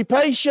got to be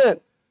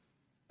patient.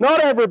 Not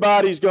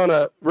everybody's going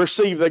to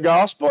receive the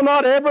gospel.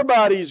 Not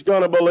everybody's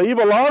going to believe.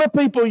 A lot of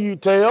people you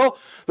tell,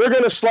 they're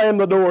going to slam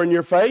the door in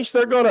your face.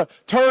 They're going to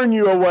turn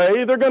you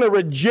away. They're going to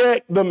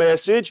reject the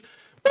message.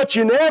 But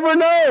you never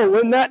know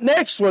when that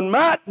next one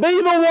might be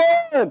the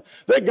one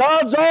that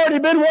God's already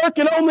been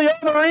working on the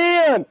other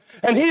end.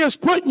 And He is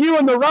putting you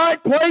in the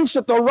right place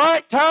at the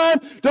right time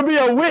to be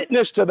a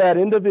witness to that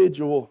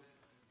individual.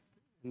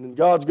 And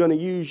God's going to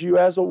use you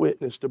as a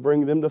witness to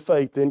bring them to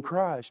faith in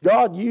Christ.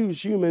 God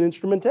uses human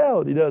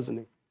instrumentality, doesn't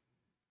He?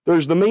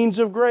 There's the means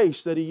of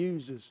grace that He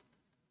uses.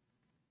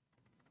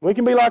 We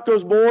can be like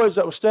those boys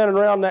that were standing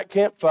around that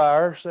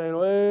campfire saying,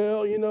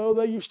 well, you know,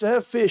 they used to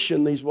have fish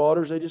in these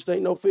waters. They just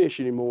ain't no fish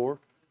anymore.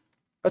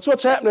 That's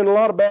what's happening in a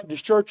lot of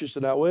Baptist churches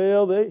tonight.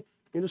 Well,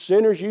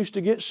 sinners used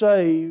to get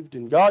saved,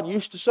 and God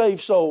used to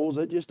save souls.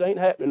 That just ain't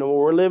happening no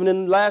more. We're living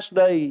in the last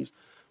days.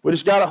 We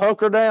just got to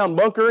hunker down,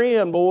 bunker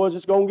in, boys.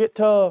 It's going to get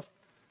tough.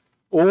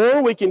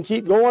 Or we can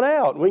keep going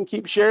out. We can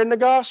keep sharing the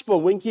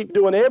gospel. We can keep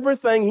doing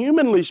everything,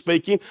 humanly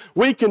speaking,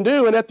 we can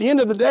do. And at the end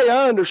of the day,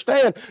 I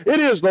understand it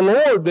is the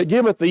Lord that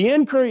giveth the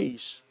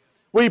increase.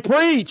 We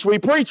preach, we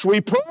pray,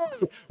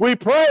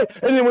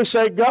 and then we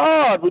say,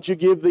 God, would you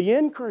give the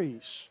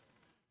increase?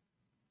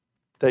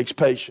 It takes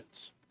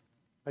patience.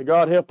 May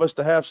God help us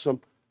to have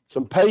some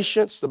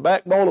patience, the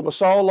backbone of a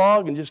saw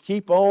log, and just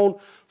keep on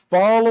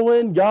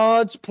following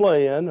God's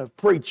plan of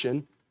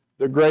preaching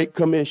the Great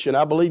Commission.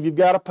 I believe you've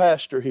got a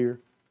pastor here.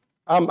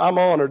 I'm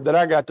honored that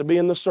I got to be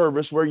in the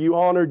service where you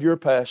honored your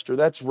pastor.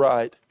 That's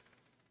right.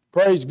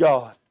 Praise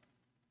God.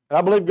 And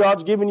I believe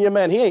God's given you a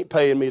man. He ain't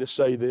paying me to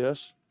say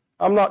this.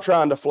 I'm not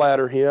trying to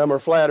flatter him or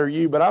flatter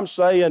you, but I'm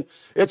saying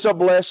it's a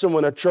blessing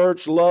when a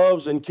church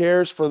loves and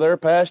cares for their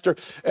pastor,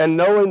 and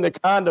knowing the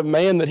kind of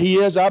man that he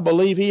is, I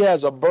believe he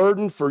has a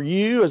burden for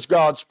you as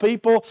God's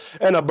people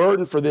and a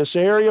burden for this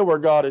area where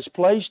God has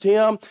placed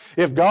him.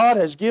 If God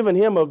has given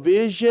him a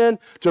vision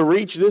to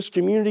reach this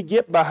community,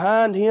 get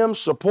behind him,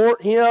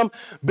 support him,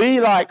 be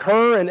like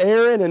her and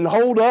Aaron and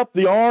hold up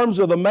the arms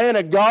of the man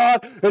of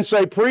God and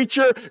say,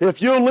 preacher,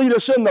 if you'll lead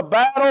us in the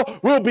battle,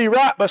 we'll be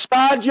right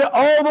beside you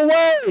all the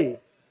way.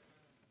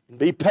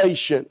 Be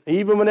patient,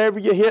 even whenever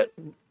you hit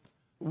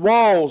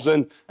walls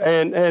and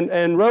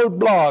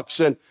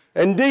roadblocks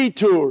and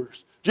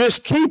detours.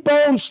 Just keep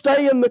on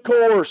staying the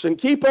course and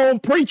keep on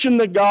preaching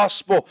the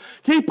gospel.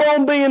 Keep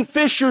on being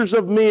fishers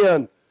of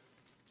men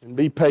and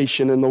be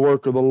patient in the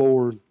work of the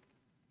Lord.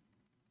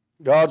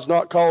 God's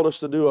not called us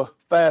to do a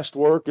fast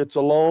work. It's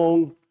a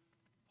long,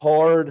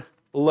 hard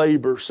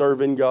labor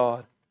serving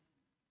God.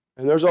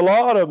 And there's a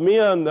lot of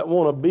men that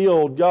want to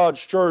build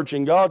God's church,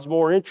 and God's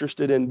more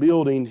interested in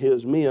building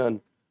His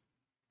men.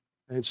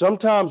 And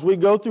sometimes we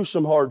go through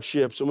some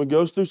hardships, and we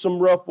go through some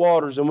rough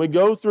waters, and we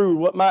go through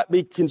what might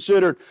be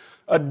considered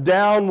a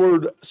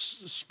downward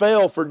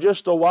spell for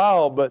just a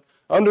while. But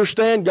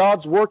understand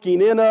God's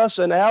working in us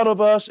and out of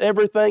us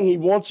everything He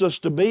wants us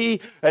to be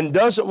and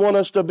doesn't want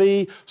us to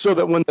be, so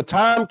that when the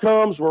time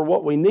comes, we're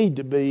what we need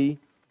to be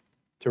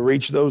to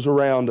reach those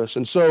around us.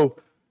 And so,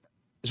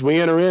 as we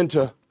enter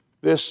into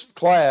this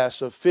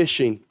class of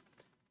fishing, if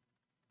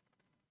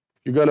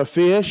you're going to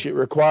fish, it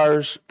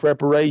requires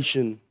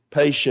preparation,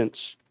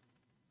 patience.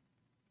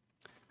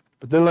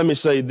 But then let me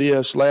say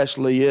this,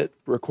 lastly, it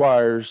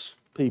requires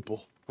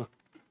people.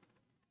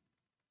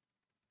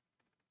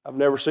 I've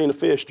never seen a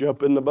fish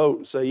jump in the boat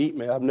and say, eat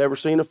me. I've never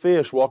seen a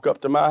fish walk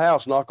up to my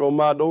house, knock on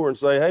my door and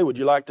say, hey, would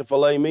you like to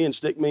fillet me and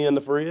stick me in the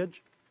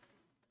fridge?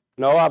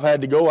 No, I've had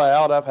to go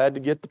out. I've had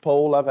to get the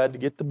pole. I've had to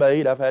get the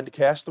bait. I've had to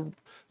cast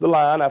the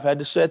line. I've had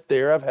to sit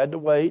there. I've had to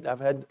wait.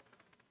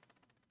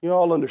 You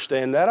all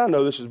understand that. I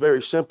know this is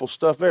very simple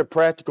stuff, very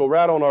practical,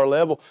 right on our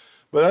level.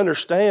 But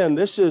understand,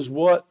 this is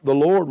what the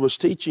Lord was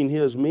teaching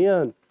His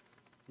men.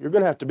 You're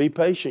going to have to be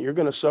patient. You're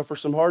going to suffer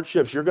some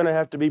hardships. You're going to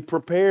have to be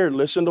prepared.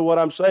 Listen to what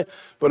I'm saying.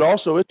 But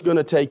also, it's going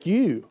to take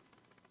you.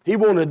 He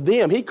wanted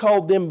them. He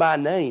called them by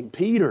name.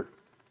 Peter,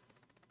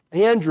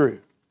 Andrew,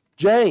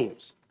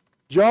 James,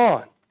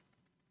 John.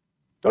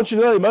 Don't you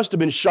know they must have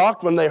been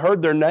shocked when they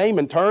heard their name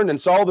and turned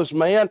and saw this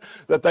man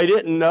that they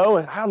didn't know?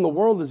 And how in the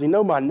world does he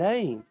know my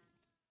name?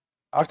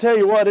 I'll tell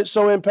you what, it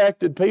so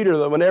impacted Peter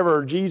that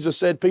whenever Jesus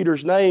said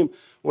Peter's name,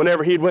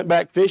 whenever he went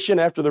back fishing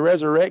after the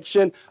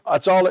resurrection,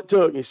 that's all it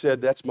took. He said,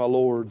 that's my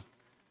Lord.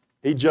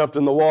 He jumped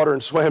in the water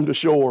and swam to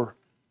shore.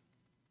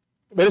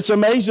 But it's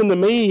amazing to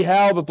me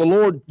how that the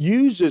Lord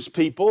uses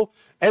people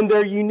and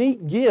their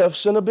unique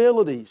gifts and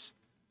abilities.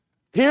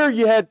 Here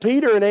you had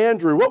Peter and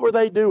Andrew. What were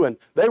they doing?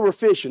 They were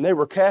fishing. They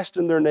were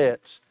casting their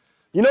nets.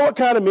 You know what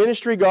kind of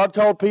ministry God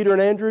called Peter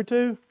and Andrew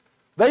to?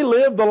 They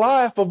lived the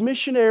life of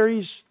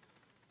missionaries.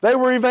 They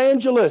were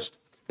evangelists.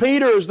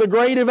 Peter is the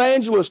great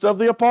evangelist of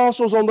the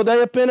apostles on the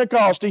day of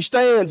Pentecost. He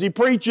stands, he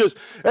preaches,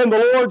 and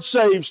the Lord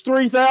saves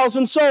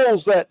 3,000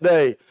 souls that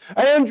day.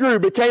 Andrew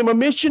became a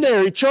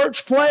missionary,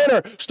 church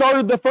planter,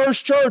 started the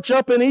first church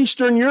up in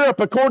Eastern Europe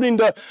according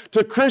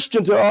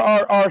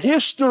to our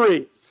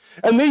history.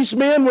 And these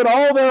men would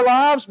all their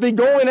lives be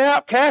going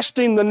out,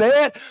 casting the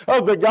net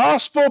of the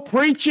gospel,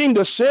 preaching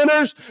to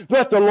sinners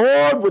that the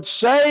Lord would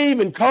save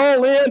and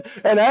call in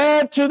and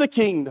add to the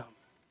kingdom.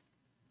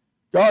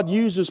 God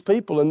uses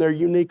people and their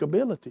unique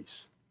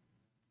abilities.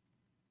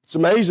 It's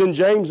amazing,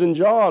 James and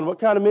John, what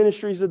kind of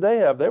ministries did they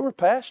have? They were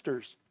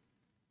pastors.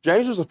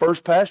 James was the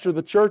first pastor of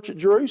the church at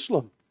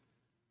Jerusalem.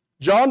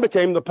 John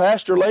became the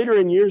pastor later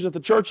in years at the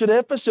church at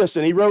Ephesus,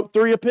 and he wrote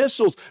 3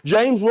 epistles.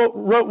 James wrote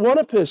 1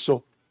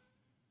 epistle.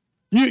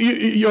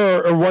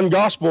 Or 1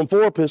 gospel and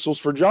 4 epistles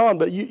for John.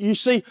 But you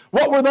see,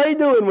 what were they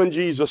doing when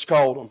Jesus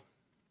called them?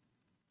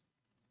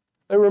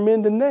 They were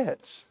mending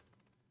nets.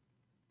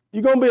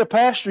 You're going to be a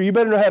pastor, you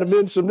better know how to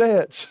mend some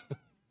nets.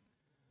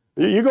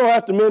 You're going to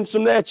have to mend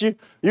some nets. You're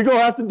going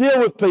to have to deal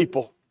with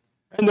people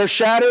and their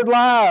shattered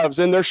lives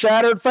and their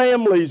shattered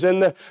families.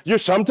 And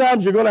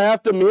sometimes you're going to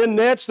have to mend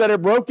nets that are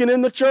broken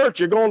in the church.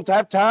 You're going to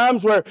have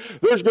times where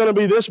there's going to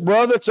be this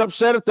brother that's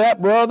upset at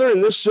that brother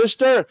and this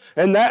sister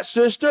and that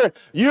sister.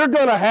 You're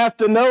going to have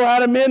to know how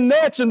to mend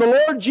nets. And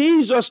the Lord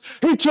Jesus,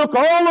 He took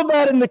all of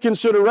that into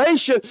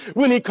consideration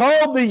when He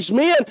called these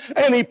men,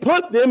 and He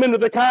put them into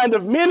the kind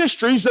of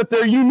ministries that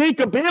their unique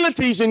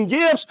abilities and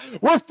gifts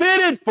were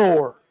fitted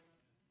for.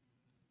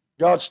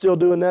 God's still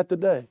doing that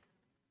today.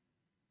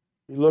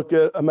 You look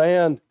at a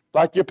man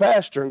like your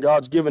pastor, and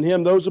God's given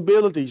him those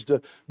abilities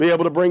to be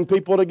able to bring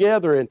people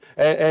together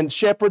and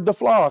shepherd the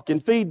flock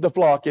and feed the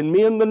flock and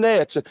mend the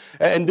nets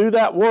and do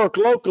that work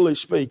locally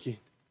speaking.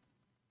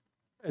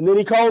 And then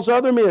he calls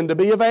other men to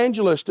be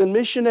evangelists and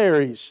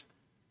missionaries.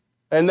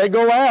 And they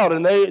go out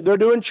and they're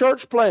doing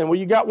church planting. Well,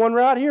 you got one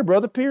right here,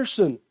 Brother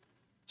Pearson.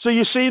 So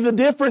you see the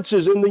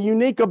differences in the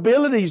unique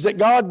abilities that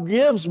God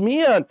gives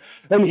men.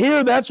 And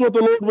here that's what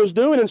the Lord was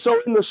doing. And so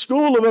in the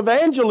school of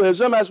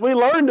evangelism, as we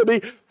learn to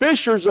be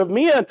fishers of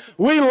men,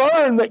 we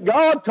learn that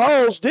God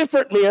calls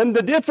different men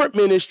to different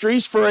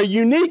ministries for a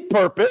unique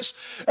purpose.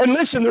 And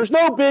listen, there's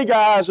no big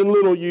I's and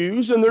little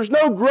U's, and there's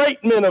no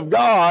great men of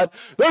God.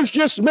 There's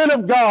just men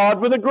of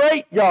God with a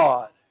great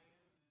God.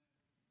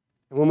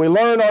 And when we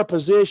learn our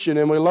position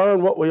and we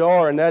learn what we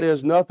are, and that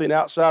is nothing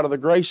outside of the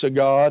grace of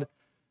God,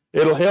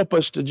 it'll help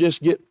us to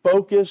just get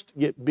focused,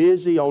 get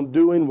busy on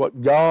doing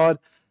what God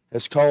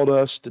has called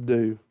us to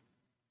do.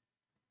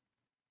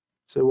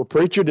 So, well,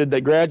 preacher, did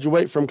they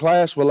graduate from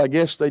class? Well, I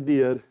guess they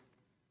did.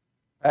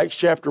 Acts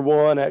chapter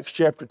 1, Acts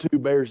chapter 2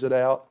 bears it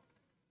out.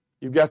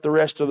 You've got the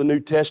rest of the New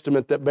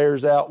Testament that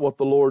bears out what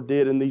the Lord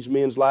did in these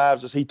men's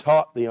lives as He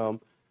taught them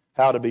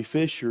how to be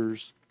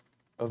fishers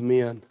of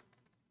men.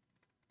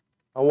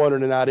 I wonder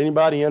tonight,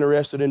 anybody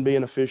interested in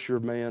being a fisher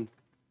of men?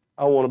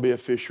 I want to be a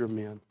fisher of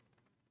men.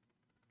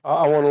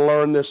 I want to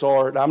learn this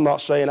art. I'm not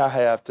saying I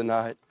have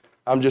tonight.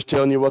 I'm just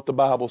telling you what the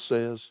Bible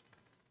says.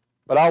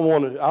 But I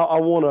want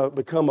to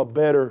become a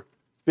better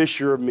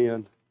fisher of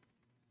men.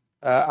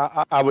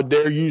 I would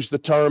dare use the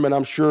term, and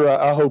I'm sure,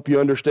 I hope you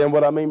understand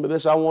what I mean by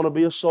this. I want to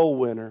be a soul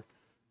winner.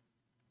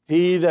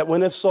 He that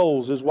winneth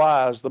souls is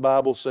wise, the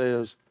Bible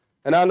says.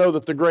 And I know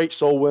that the great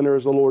soul winner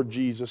is the Lord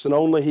Jesus, and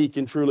only He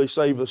can truly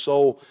save the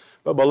soul.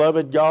 But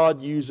beloved,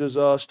 God uses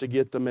us to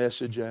get the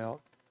message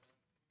out.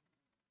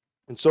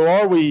 And so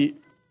are we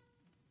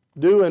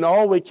doing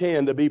all we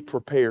can to be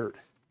prepared?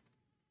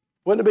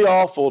 Wouldn't it be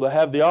awful to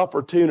have the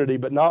opportunity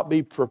but not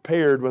be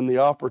prepared when the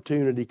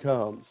opportunity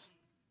comes?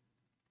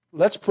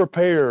 Let's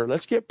prepare.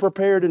 Let's get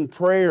prepared in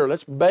prayer.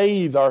 Let's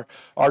bathe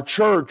our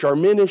church, our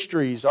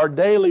ministries, our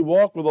daily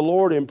walk with the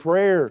Lord in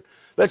prayer.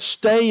 Let's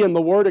stay in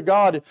the Word of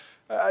God.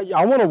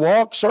 I want to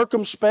walk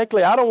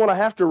circumspectly. I don't want to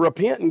have to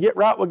repent and get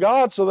right with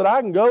God so that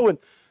I can go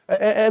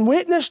and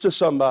witness to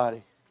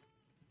somebody.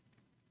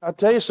 I'll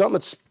tell you something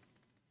that's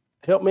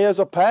helped me as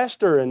a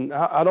pastor, and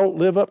I don't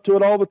live up to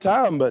it all the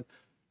time, but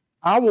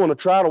I want to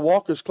try to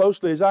walk as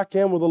closely as I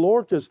can with the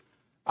Lord, because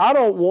I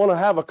don't want to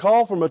have a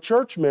call from a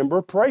church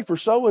member, pray for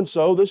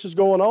so-and-so, this is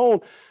going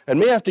on, and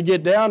me have to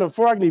get down, and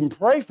before I can even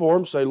pray for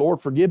him, say,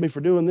 Lord, forgive me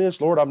for doing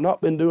this. Lord, I've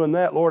not been doing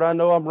that. Lord, I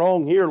know I'm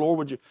wrong here. Lord,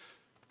 would you?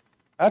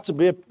 That's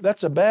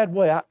a bad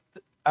way.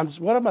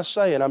 What am I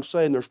saying? I'm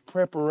saying there's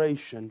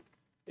preparation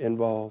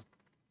involved.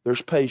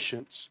 There's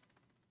patience.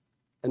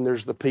 And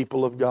there's the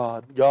people of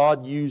God.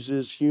 God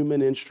uses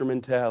human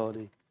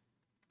instrumentality.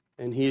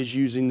 And He is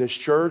using this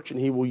church, and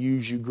He will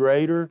use you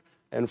greater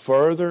and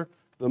further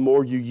the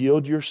more you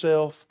yield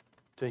yourself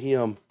to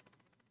Him.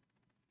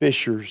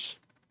 Fishers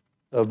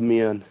of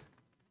men.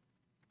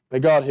 May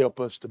God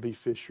help us to be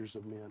fishers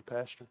of men.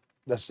 Pastor,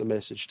 that's the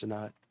message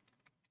tonight.